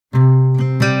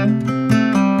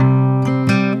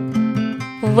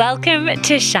Welcome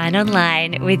to Shine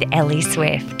Online with Ellie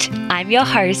Swift. I'm your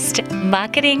host,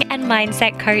 marketing and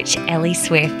mindset coach Ellie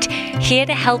Swift, here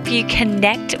to help you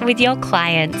connect with your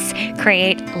clients,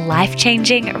 create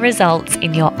life-changing results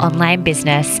in your online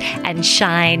business, and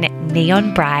shine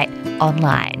neon bright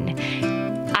online.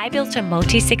 I built a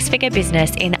multi-six-figure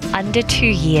business in under 2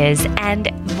 years and,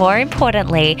 more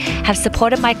importantly, have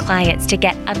supported my clients to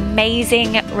get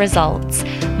amazing results.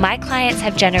 My clients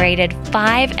have generated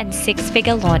 5- and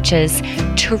 6-figure launches,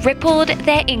 tripled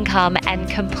their income, and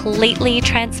completely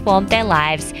transformed their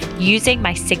lives using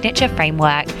my signature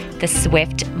framework, the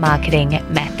Swift Marketing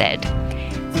Method.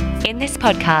 In this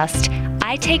podcast,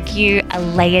 I take you a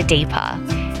layer deeper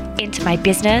into my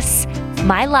business,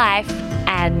 my life,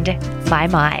 and my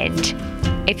mind.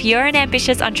 If you're an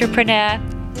ambitious entrepreneur,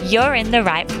 you're in the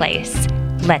right place.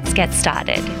 Let's get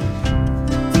started.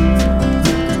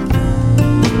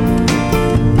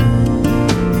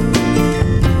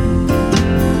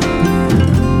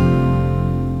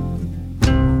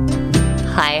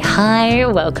 Hi,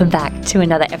 welcome back to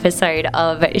another episode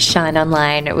of Shine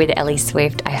Online with Ellie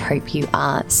Swift. I hope you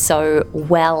are so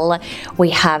well.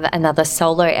 We have another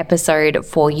solo episode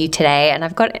for you today, and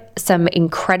I've got some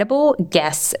incredible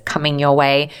guests coming your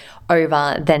way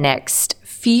over the next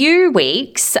few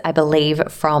weeks, I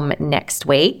believe from next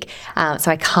week.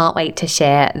 So I can't wait to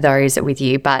share those with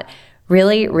you, but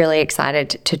really, really excited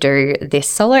to do this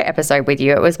solo episode with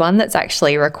you. It was one that's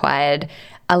actually required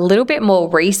a little bit more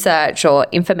research or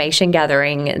information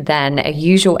gathering than a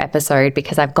usual episode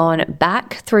because I've gone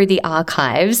back through the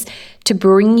archives to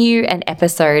bring you an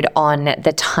episode on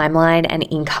the timeline and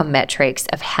income metrics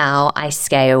of how I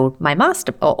scaled my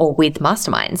with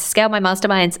masterminds, scaled my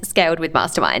masterminds, scaled with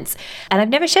masterminds. And I've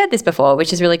never shared this before,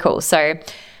 which is really cool. So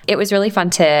it was really fun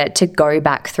to go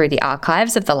back through the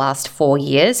archives of the last 4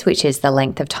 years, which is the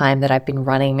length of time that I've been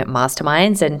running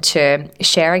masterminds, and to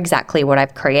share exactly what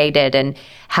I've created and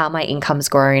how my income's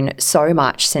grown so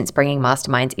much since bringing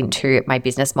masterminds into my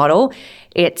business model.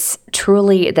 It's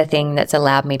truly the thing that's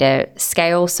allowed me to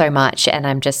scale so much, and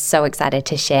I'm just so excited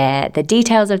to share the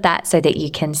details of that so that you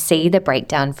can see the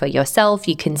breakdown for yourself.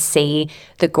 You can see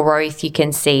the growth, you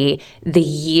can see the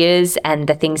years and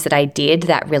the things that I did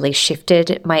that really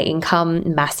shifted my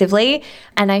income massively.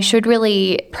 And I should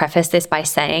really preface this by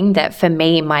saying that for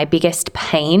me, my biggest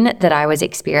pain that I was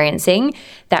experiencing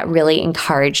that really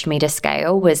encouraged me to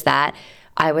scale was that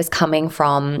I was coming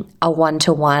from a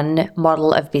one-to-one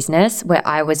model of business where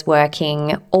I was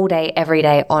working all day, every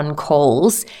day on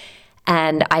calls.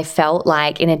 And I felt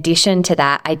like in addition to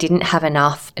that, I didn't have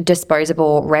enough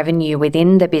disposable revenue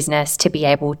within the business to be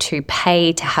able to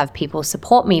pay to have people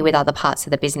support me with other parts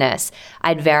of the business.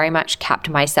 I'd very much capped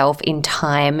myself in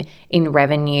time, in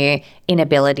revenue, in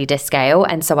ability to scale.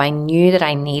 And so I knew that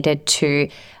I needed to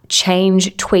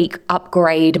change, tweak,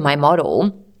 upgrade my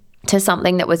model to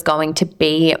something that was going to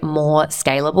be more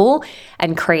scalable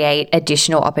and create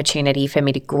additional opportunity for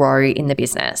me to grow in the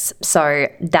business. So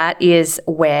that is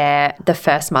where the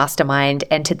first mastermind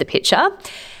entered the picture.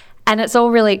 And it's all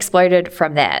really exploded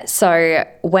from there. So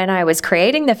when I was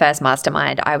creating the first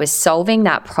mastermind, I was solving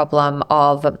that problem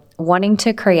of wanting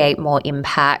to create more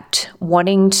impact,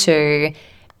 wanting to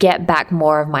get back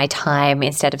more of my time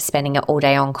instead of spending it all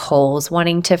day on calls,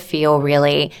 wanting to feel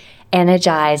really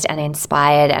energized and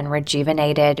inspired and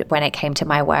rejuvenated when it came to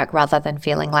my work rather than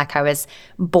feeling like I was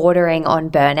bordering on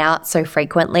burnout so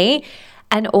frequently.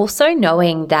 And also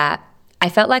knowing that I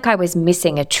felt like I was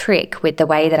missing a trick with the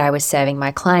way that I was serving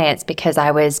my clients because I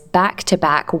was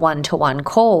back-to-back one-to-one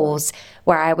calls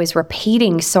where I was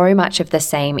repeating so much of the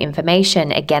same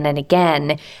information again and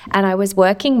again. And I was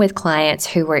working with clients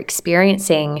who were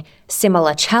experiencing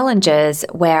similar challenges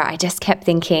where I just kept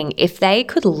thinking, if they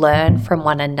could learn from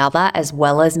one another as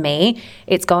well as me,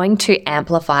 it's going to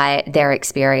amplify their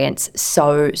experience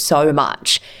so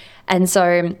much. And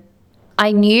so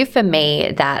I knew for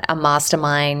me that a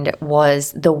mastermind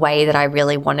was the way that I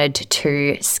really wanted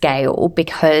to scale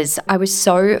because I was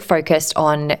so focused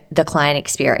on the client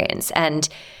experience. And,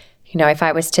 you know, if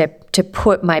I was to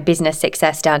put my business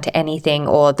success down to anything,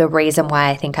 or the reason why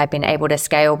I think I've been able to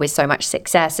scale with so much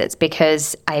success, it's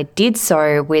because I did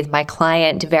so with my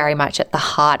client very much at the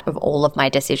heart of all of my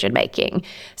decision making.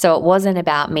 So it wasn't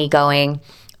about me going,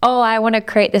 oh, I want to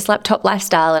create this laptop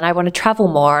lifestyle and I want to travel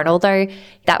more. And although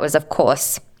that was, of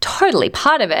course, totally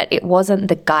part of it, it wasn't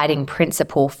the guiding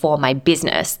principle for my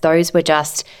business. Those were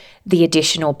just the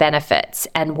additional benefits.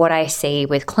 And what I see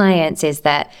with clients is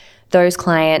that those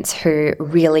clients who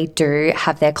really do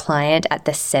have their client at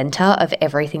the center of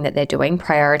everything that they're doing,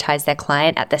 prioritize their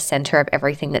client at the center of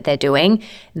everything that they're doing,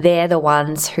 they're the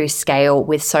ones who scale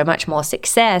with so much more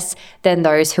success than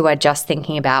those who are just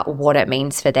thinking about what it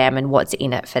means for them and what's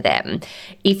in it for them.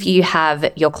 If you have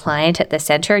your client at the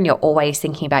center and you're always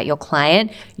thinking about your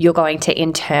client, you're going to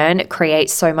in turn create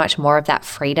so much more of that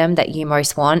freedom that you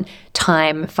most want: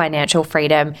 time, financial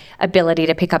freedom, ability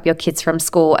to pick up your kids from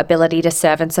school, ability to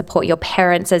serve and support your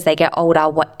parents as they get older,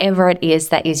 whatever it is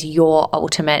that is your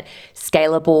ultimate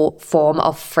scalable form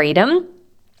of freedom.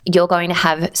 You're going to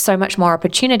have so much more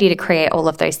opportunity to create all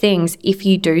of those things if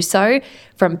you do so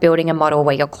from building a model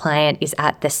where your client is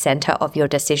at the center of your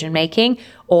decision making,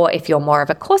 or if you're more of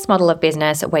a course model of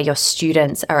business where your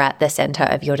students are at the center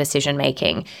of your decision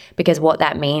making. Because what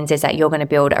that means is that you're going to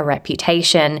build a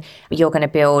reputation, you're going to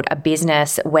build a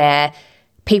business where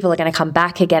people are going to come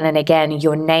back again and again.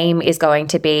 Your name is going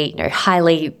to be,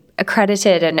 highly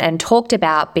accredited and talked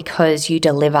about because you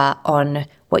deliver on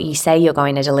what you say you're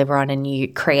going to deliver on, and you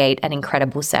create an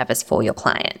incredible service for your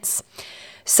clients.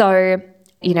 So,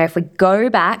 if we go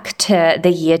back to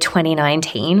the year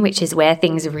 2019, which is where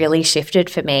things really shifted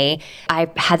for me, I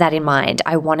had that in mind.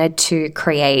 I wanted to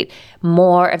create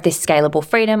more of this scalable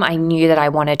freedom. I knew that I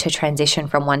wanted to transition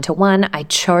from one-to-one. I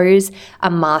chose a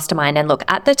mastermind. And look,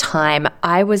 at the time,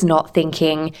 I was not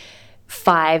thinking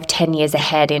 5-10 years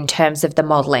ahead in terms of the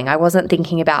modeling. I wasn't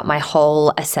thinking about my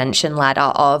whole ascension ladder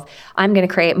of I'm going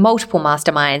to create multiple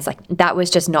masterminds. Like, that was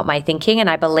just not my thinking. And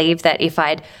I believe that if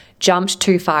I'd jumped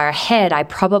too far ahead, I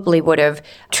probably would have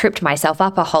tripped myself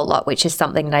up a whole lot, which is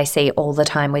something that I see all the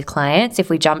time with clients. If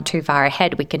we jump too far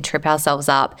ahead, we can trip ourselves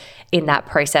up in that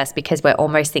process because we're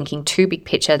almost thinking too big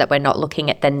picture, that we're not looking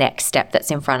at the next step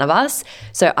that's in front of us.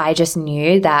 So I just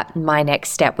knew that my next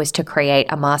step was to create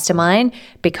a mastermind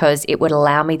because it would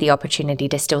allow me the opportunity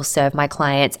to still serve my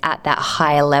clients at that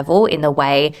higher level in the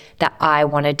way that I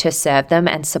wanted to serve them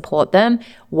and support them,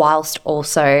 whilst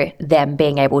also them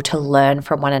being able to learn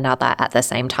from one another at the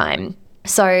same time.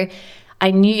 So I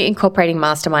knew incorporating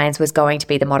masterminds was going to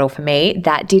be the model for me.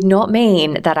 That did not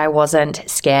mean that I wasn't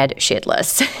scared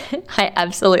shitless. I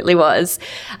absolutely was.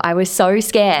 I was so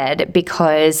scared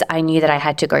because I knew that I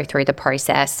had to go through the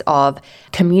process of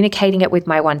communicating it with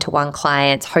my one-to-one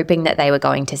clients, hoping that they were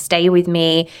going to stay with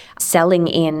me, selling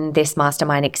in this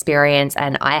mastermind experience.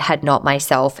 And I had not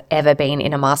myself ever been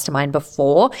in a mastermind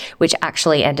before, which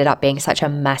actually ended up being such a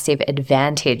massive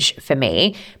advantage for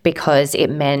me because it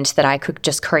meant that I could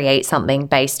just create something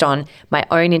based on my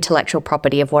own intellectual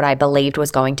property of what I believed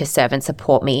was going to serve and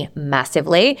support me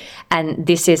massively. And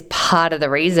this is part of the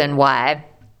reason why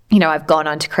I've gone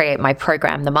on to create my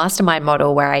program, the Mastermind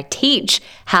Model, where I teach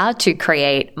how to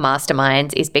create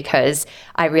masterminds, is because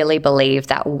I really believe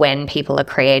that when people are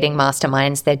creating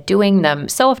masterminds, they're doing them.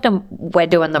 So often we're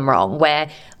doing them wrong. We're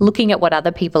looking at what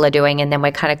other people are doing and then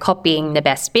we're kind of copying the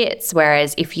best bits.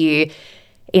 Whereas if you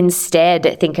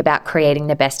instead think about creating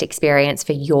the best experience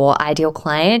for your ideal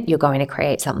client, you're going to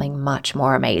create something much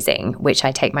more amazing, which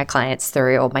I take my clients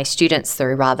through, or my students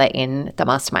through rather, in the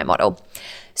Mastermind Model.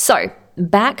 So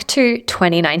back to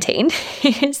 2019.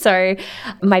 So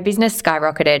my business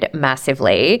skyrocketed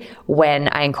massively when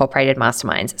I incorporated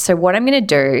masterminds. So what I'm going to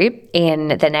do in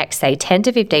the next, say, 10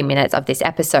 to 15 minutes of this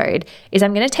episode is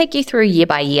I'm going to take you through year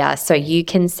by year so you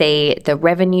can see the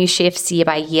revenue shifts year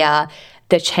by year,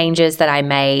 the changes that I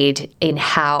made in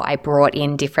how I brought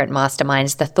in different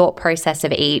masterminds, the thought process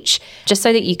of each, just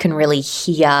so that you can really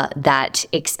hear that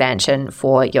expansion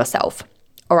for yourself.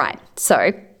 All right,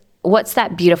 so what's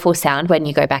that beautiful sound when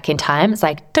you go back in time? It's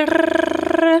like,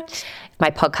 my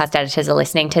podcast editors are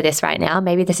listening to this right now.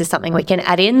 Maybe this is something we can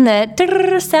add in,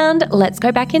 the sound. Let's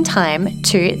go back in time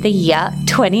to the year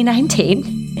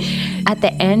 2019. At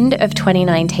the end of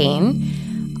 2019,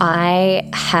 I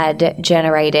had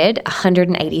generated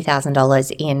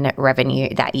 $180,000 in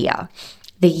revenue that year.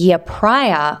 The year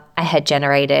prior, I had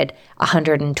generated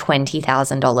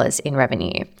 $120,000 in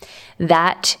revenue.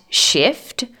 That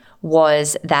shift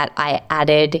was that I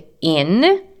added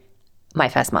in my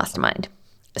first mastermind.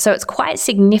 So it's quite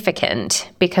significant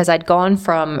because I'd gone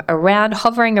from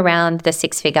hovering around the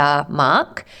six-figure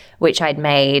mark, which I'd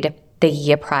made the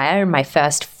year prior. My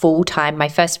first full-time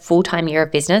year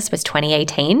of business was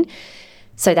 2018.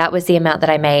 So that was the amount that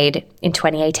I made in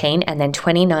 2018. And then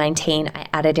 2019, I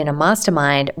added in a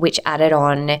mastermind, which added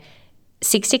on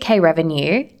 $60K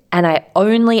revenue. And I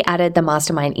only added the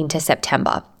mastermind into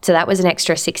September. So that was an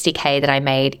extra $60K that I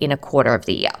made in a quarter of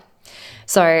the year.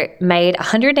 So made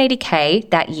 $180K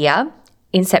that year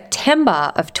In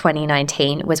September of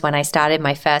 2019 was when I started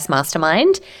my first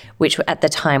mastermind, which at the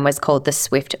time was called the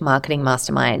Swift Marketing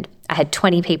Mastermind. I had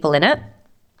 20 people in it.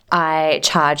 I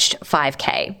charged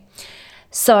 $5,000.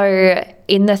 So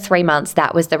in the 3 months,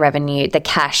 that was the revenue, the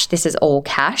cash. This is all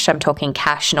cash. I'm talking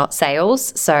cash, not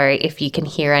sales. So if you can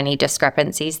hear any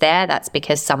discrepancies there, that's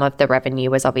because some of the revenue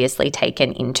was obviously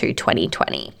taken into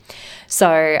 2020.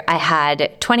 So I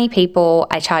had 20 people,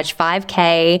 I charged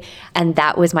 $5,000, and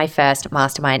that was my first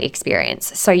mastermind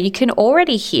experience. So you can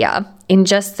already hear in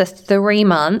just the 3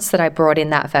 months that I brought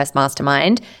in that first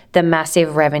mastermind, the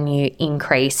massive revenue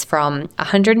increase from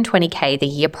 $120,000 the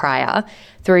year prior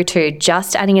through to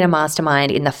just adding in a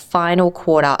mastermind in the final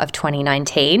quarter of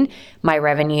 2019, my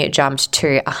revenue jumped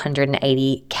to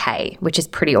 $180,000, which is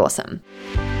pretty awesome.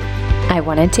 I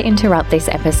wanted to interrupt this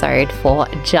episode for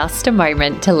just a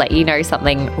moment to let you know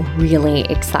something really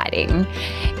exciting.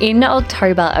 In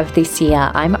October of this year,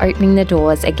 I'm opening the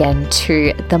doors again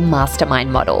to the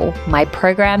Mastermind model, my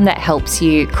program that helps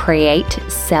you create,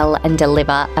 sell, and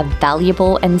deliver a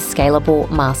valuable and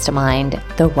scalable mastermind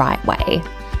the right way.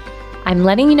 I'm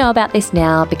letting you know about this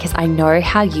now because I know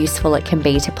how useful it can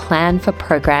be to plan for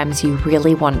programs you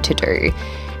really want to do.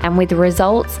 And with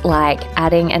results like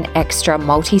adding an extra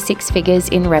multi-six figures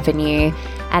in revenue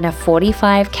and a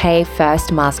 $45,000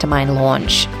 first mastermind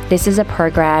launch, this is a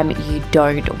program you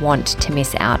don't want to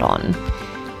miss out on.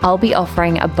 I'll be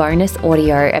offering a bonus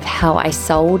audio of how I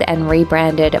sold and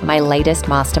rebranded my latest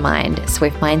mastermind,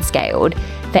 Swift Mind Scaled,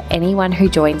 for anyone who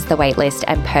joins the waitlist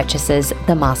and purchases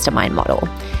the mastermind model.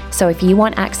 So if you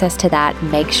want access to that,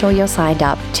 make sure you're signed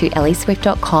up to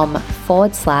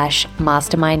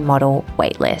ellieswift.com/mastermind model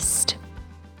waitlist.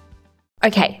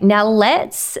 Okay, now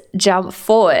let's jump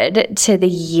forward to the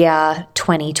year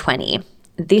 2020.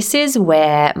 This is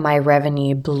where my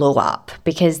revenue blew up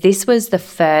because this was the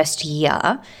first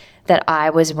year that I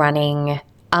was running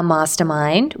a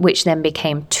mastermind, which then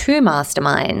became 2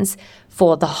 masterminds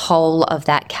for the whole of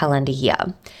that calendar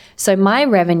year. So my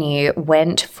revenue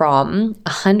went from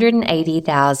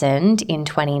 $180,000 in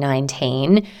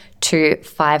 2019 to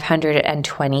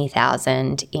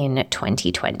 $520,000 in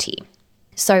 2020.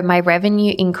 So my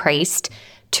revenue increased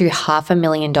to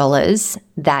 $500,000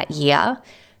 that year,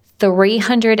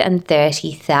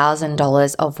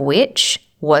 $330,000 of which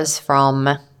was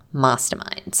from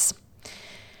masterminds.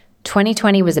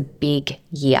 2020 was a big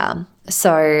year.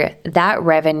 So that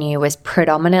revenue was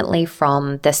predominantly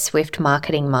from the Swift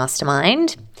Marketing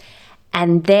Mastermind.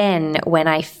 And then when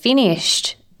I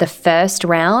finished the first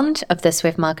round of the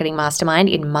Swift Marketing Mastermind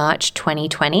in March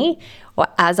 2020, or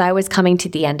as I was coming to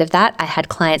the end of that, I had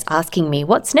clients asking me,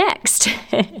 what's next?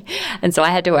 And so I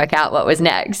had to work out what was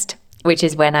next, which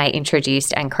is when I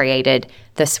introduced and created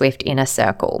the Swift Inner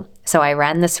Circle. So I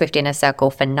ran the Swift Inner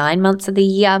Circle for 9 months of the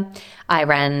year. I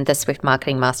ran the Swift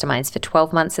Marketing Masterminds for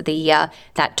 12 months of the year.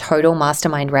 That total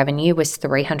mastermind revenue was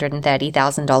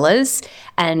 $330,000.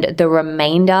 And the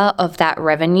remainder of that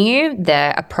revenue,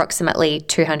 the approximately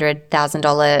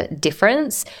 $200,000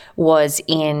 difference, was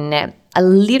in a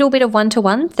little bit of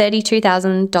one-to-one,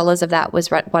 $32,000 of that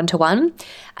was one-to-one,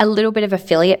 a little bit of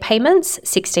affiliate payments,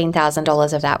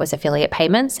 $16,000 of that was affiliate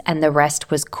payments, and the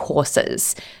rest was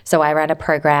courses. So I ran a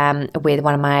program with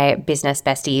one of my business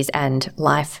besties and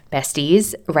life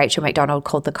besties, Rachel McDonald,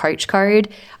 called the Coach Code.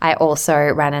 I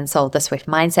also ran and sold the Swift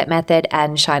Mindset Method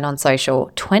and Shine on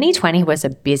Social. 2020 was a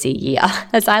busy year.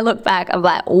 As I look back, I'm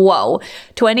like, whoa,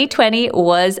 2020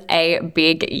 was a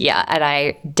big year, and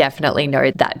I definitely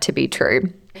know that to be true.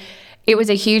 It was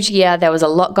a huge year. There was a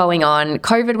lot going on.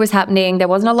 COVID was happening. There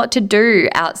wasn't a lot to do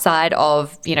outside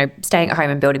of, staying at home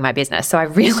and building my business. So I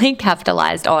really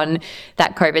capitalized on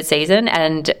that COVID season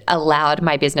and allowed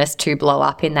my business to blow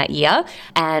up in that year.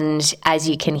 And as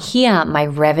you can hear, my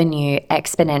revenue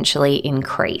exponentially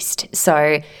increased.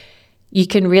 So you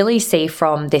can really see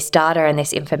from this data and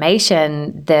this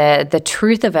information the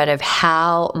truth of it, of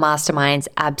how masterminds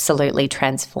absolutely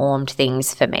transformed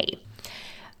things for me.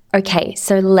 Okay,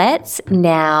 so let's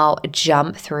now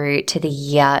jump through to the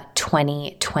year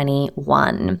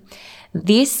 2021.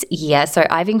 This year, so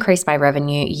I've increased my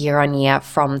revenue year on year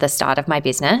from the start of my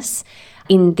business.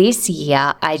 In this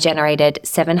year, I generated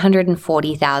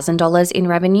 $740,000 in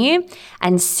revenue,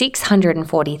 and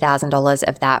 $640,000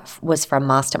 of that was from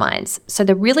masterminds. So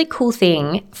the really cool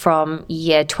thing from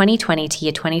year 2020 to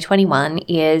year 2021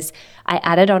 is I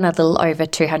added on a little over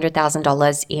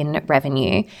 $200,000 in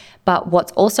revenue. But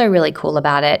what's also really cool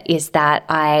about it is that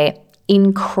I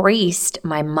increased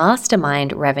my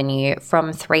mastermind revenue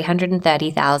from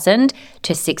 $330,000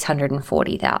 to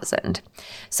 $640,000.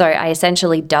 So I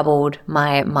essentially doubled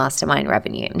my mastermind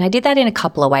revenue. And I did that in a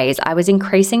couple of ways. I was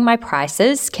increasing my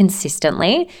prices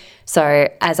consistently. So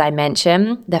as I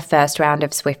mentioned, the first round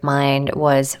of SwiftMind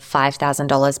was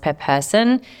 $5,000 per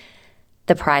person.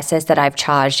 The prices that I've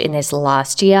charged in this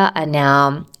last year are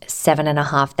now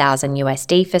 $7,500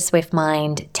 USD for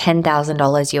SwiftMind, $10,000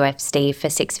 USD for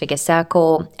Six Figure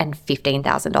Circle, and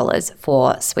 $15,000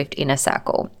 for Swift Inner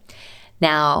Circle.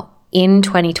 Now, in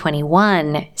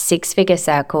 2021, Six Figure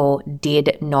Circle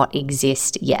did not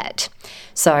exist yet.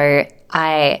 So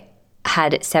I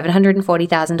had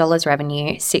 $740,000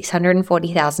 revenue,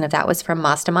 $640,000 of that was from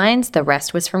masterminds, the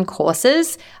rest was from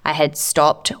courses. I had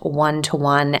stopped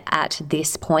one-to-one at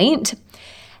this point,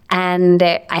 and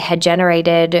I had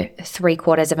generated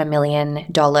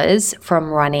 $750,000 from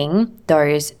running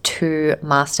those 2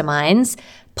 masterminds,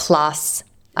 plus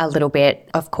a little bit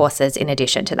of courses in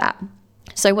addition to that.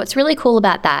 So what's really cool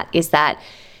about that is that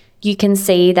you can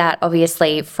see that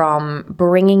obviously from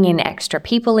bringing in extra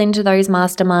people into those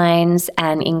masterminds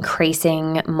and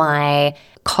increasing my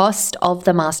cost of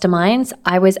the masterminds,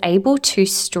 I was able to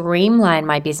streamline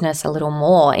my business a little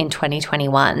more in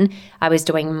 2021. I was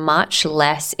doing much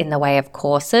less in the way of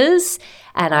courses,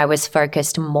 and I was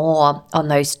focused more on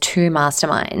those 2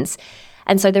 masterminds.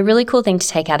 And so the really cool thing to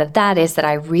take out of that is that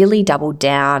I really doubled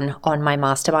down on my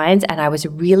masterminds, and I was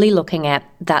really looking at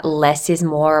that less is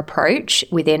more approach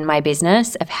within my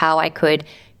business of how I could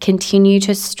continue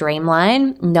to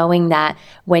streamline, knowing that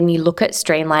when you look at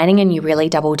streamlining and you really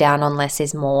double down on less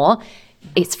is more,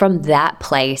 it's from that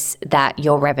place that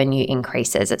your revenue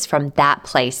increases. It's from that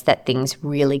place that things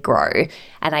really grow.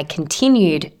 And I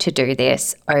continued to do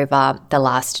this over the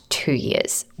last 2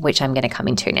 years, which I'm going to come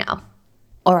into now.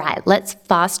 All right, let's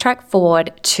fast track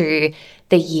forward to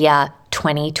the year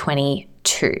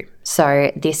 2022.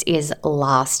 So this is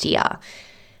last year.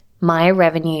 My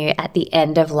revenue at the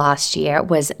end of last year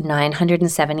was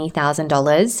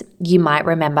 $970,000. You might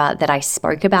remember that I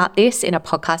spoke about this in a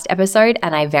podcast episode,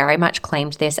 and I very much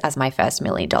claimed this as my first $1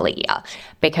 million year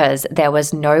because there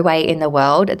was no way in the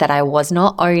world that I was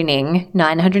not owning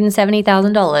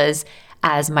 $970,000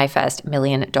 as my first $1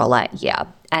 million year.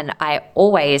 And I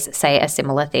always say a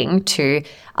similar thing to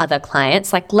other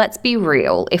clients, like, let's be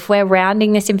real. If we're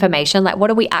rounding this information, like,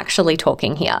 what are we actually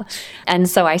talking here? And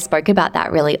so I spoke about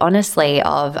that really honestly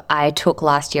of I took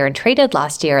last year and treated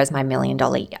last year as my $1 million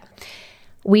year.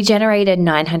 We generated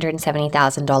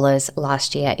 $970,000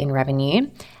 last year in revenue.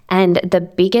 And the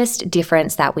biggest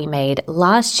difference that we made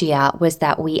last year was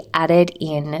that we added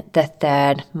in the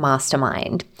 3rd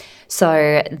mastermind.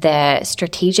 So the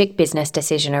strategic business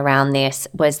decision around this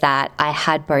was that I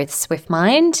had both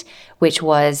SwiftMind, which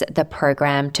was the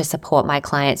program to support my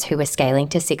clients who were scaling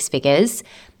to 6 figures,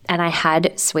 and I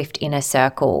had Swift Inner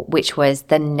Circle, which was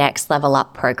the next level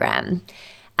up program.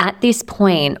 At this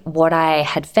point, what I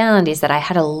had found is that I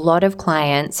had a lot of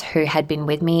clients who had been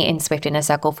with me in Swift Inner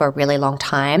Circle for a really long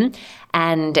time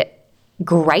and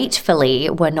gratefully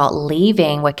were not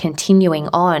leaving, were continuing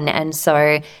on. And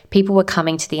so people were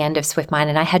coming to the end of SwiftMind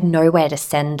and I had nowhere to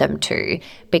send them to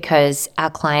because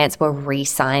our clients were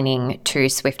re-signing to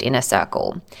Swift Inner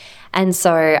Circle. And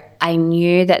so I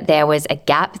knew that there was a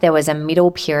gap, there was a middle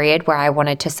period where I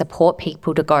wanted to support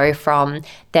people to go from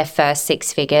their first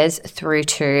 6 figures through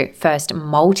to first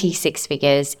multi-6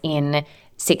 figures in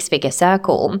Six Figure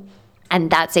Circle. And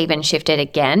that's even shifted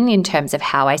again in terms of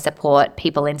how I support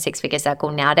people in Six Figure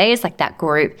Circle nowadays. Like that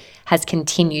group has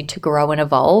continued to grow and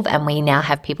evolve, and we now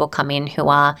have people come in who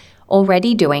are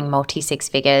already doing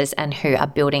multi-6 figures and who are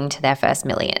building to their first $1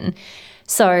 million.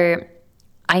 So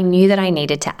I knew that I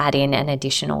needed to add in an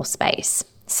additional space.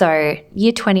 So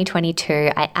year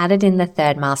 2022, I added in the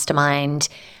 3rd mastermind.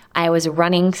 I was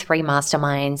running 3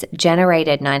 masterminds,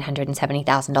 generated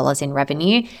 $970,000 in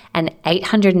revenue, and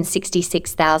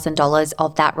 $866,000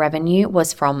 of that revenue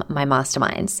was from my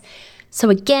masterminds. So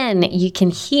again, you can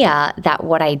hear that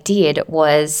what I did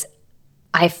was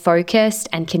I focused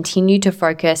and continued to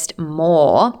focus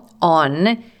more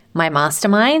on my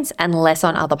masterminds and less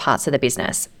on other parts of the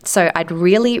business. So I'd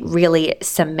really, really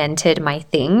cemented my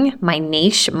thing, my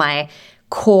niche, my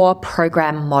core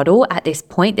program model at this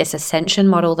point, this ascension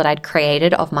model that I'd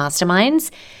created of masterminds.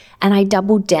 And I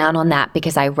doubled down on that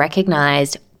because I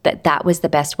recognized that that was the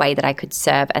best way that I could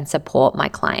serve and support my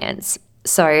clients.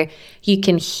 So you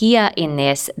can hear in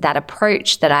this that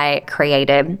approach that I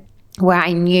created where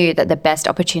I knew that the best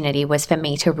opportunity was for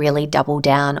me to really double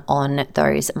down on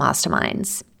those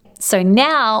masterminds. So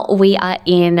now we are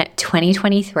in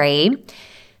 2023.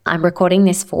 I'm recording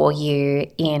this for you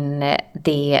in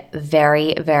the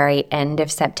very, very end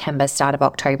of September, start of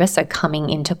October, so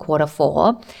coming into quarter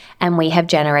 4, and we have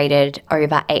generated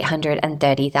over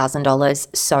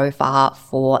 $830,000 so far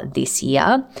for this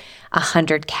year.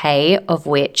 100K of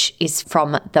which is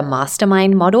from the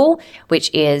Mastermind model,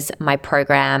 which is my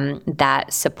program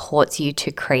that supports you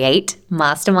to create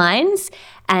masterminds.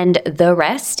 And the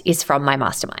rest is from my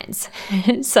masterminds.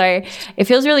 So it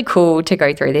feels really cool to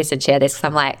go through this and share this.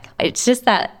 I'm like, it's just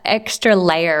that extra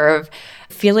layer of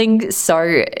feeling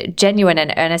so genuine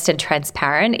and earnest and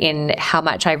transparent in how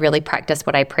much I really practice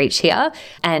what I preach here,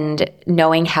 and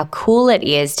knowing how cool it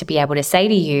is to be able to say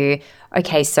to you,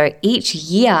 okay, so each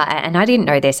year, and I didn't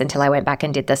know this until I went back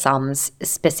and did the sums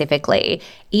specifically,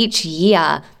 each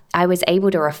year I was able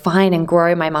to refine and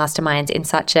grow my masterminds in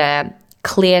such a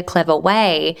clear, clever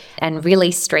way and really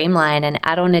streamline and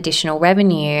add on additional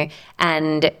revenue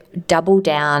and double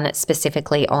down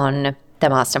specifically on the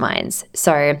masterminds.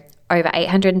 So over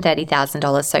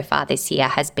 $830,000 so far this year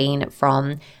has been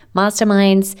from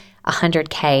masterminds,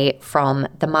 100K from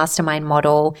the mastermind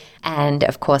model. And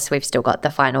of course, we've still got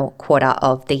the final quarter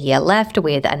of the year left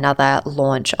with another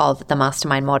launch of the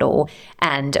mastermind model.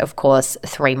 And of course,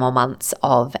 3 more months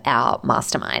of our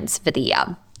masterminds for the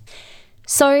year.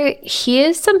 So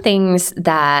here's some things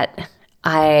that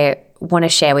I want to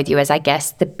share with you as, I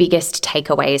guess, the biggest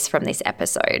takeaways from this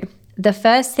episode. The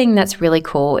first thing that's really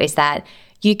cool is that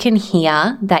you can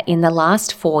hear that in the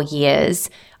last 4 years,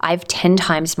 I've 10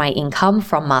 times my income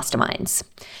from masterminds.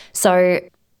 So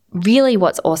really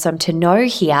what's awesome to know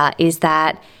here is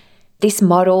that this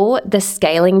model, the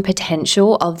scaling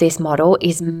potential of this model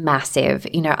is massive.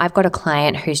 You know, I've got a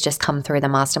client who's just come through the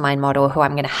mastermind model who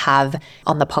I'm going to have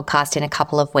on the podcast in a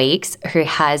couple of weeks, who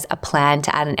has a plan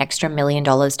to add an extra $1 million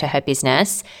to her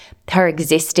business, her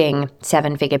existing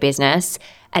 7-figure business,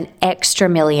 an extra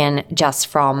 $1 million just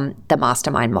from the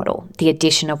mastermind model, the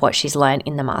addition of what she's learned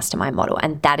in the mastermind model.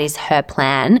 And that is her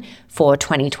plan for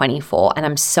 2024. And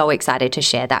I'm so excited to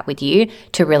share that with you,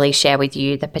 to really share with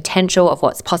you the potential of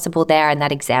what's possible there and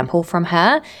that example from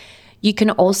her. You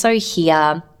can also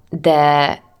hear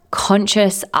the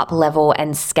conscious up level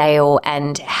and scale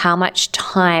and how much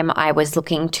time I was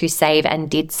looking to save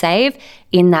and did save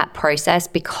in that process,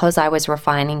 because I was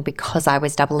refining, because I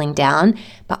was doubling down,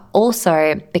 but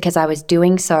also because I was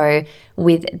doing so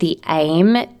with the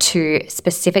aim to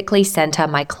specifically center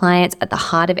my clients at the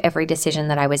heart of every decision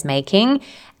that I was making,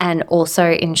 and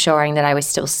also ensuring that I was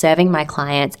still serving my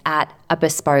clients at a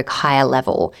bespoke higher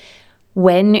level.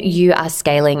 When you are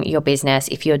scaling your business,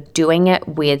 if you're doing it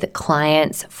with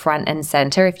clients front and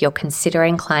center, if you're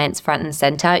considering clients front and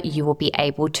center, you will be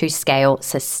able to scale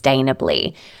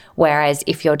sustainably. Whereas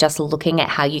if you're just looking at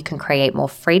how you can create more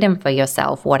freedom for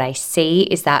yourself, what I see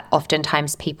is that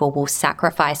oftentimes people will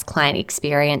sacrifice client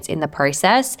experience in the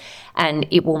process, and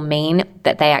it will mean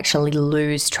that they actually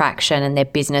lose traction and their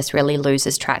business really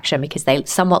loses traction because they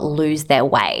somewhat lose their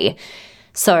way.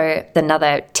 So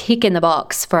another tick in the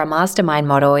box for a mastermind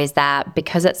model is that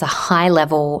because it's a high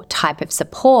level type of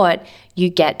support, you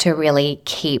get to really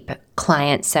keep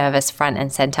client service front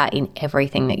and center in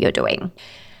everything that you're doing.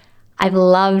 I've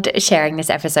loved sharing this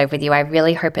episode with you. I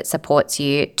really hope it supports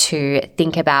you to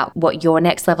think about what your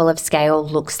next level of scale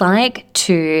looks like,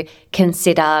 to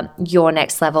consider your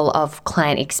next level of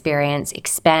client experience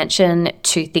expansion,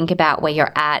 to think about where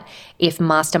you're at, if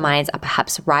masterminds are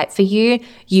perhaps right for you.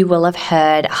 You will have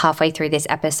heard halfway through this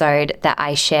episode that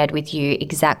I shared with you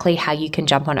exactly how you can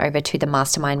jump on over to the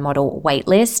Mastermind Model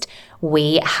waitlist.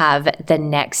 We have the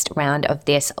next round of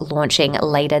this launching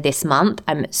later this month.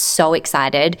 I'm so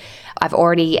excited. I've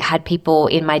already had people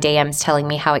in my DMs telling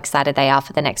me how excited they are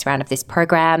for the next round of this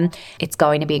program. It's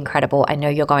going to be incredible. I know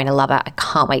you're going to love it. I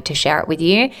can't wait to share it with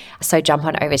you. So jump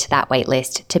on over to that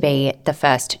waitlist to be the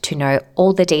first to know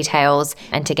all the details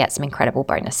and to get some incredible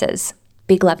bonuses.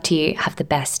 Big love to you. Have the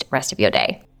best rest of your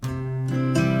day.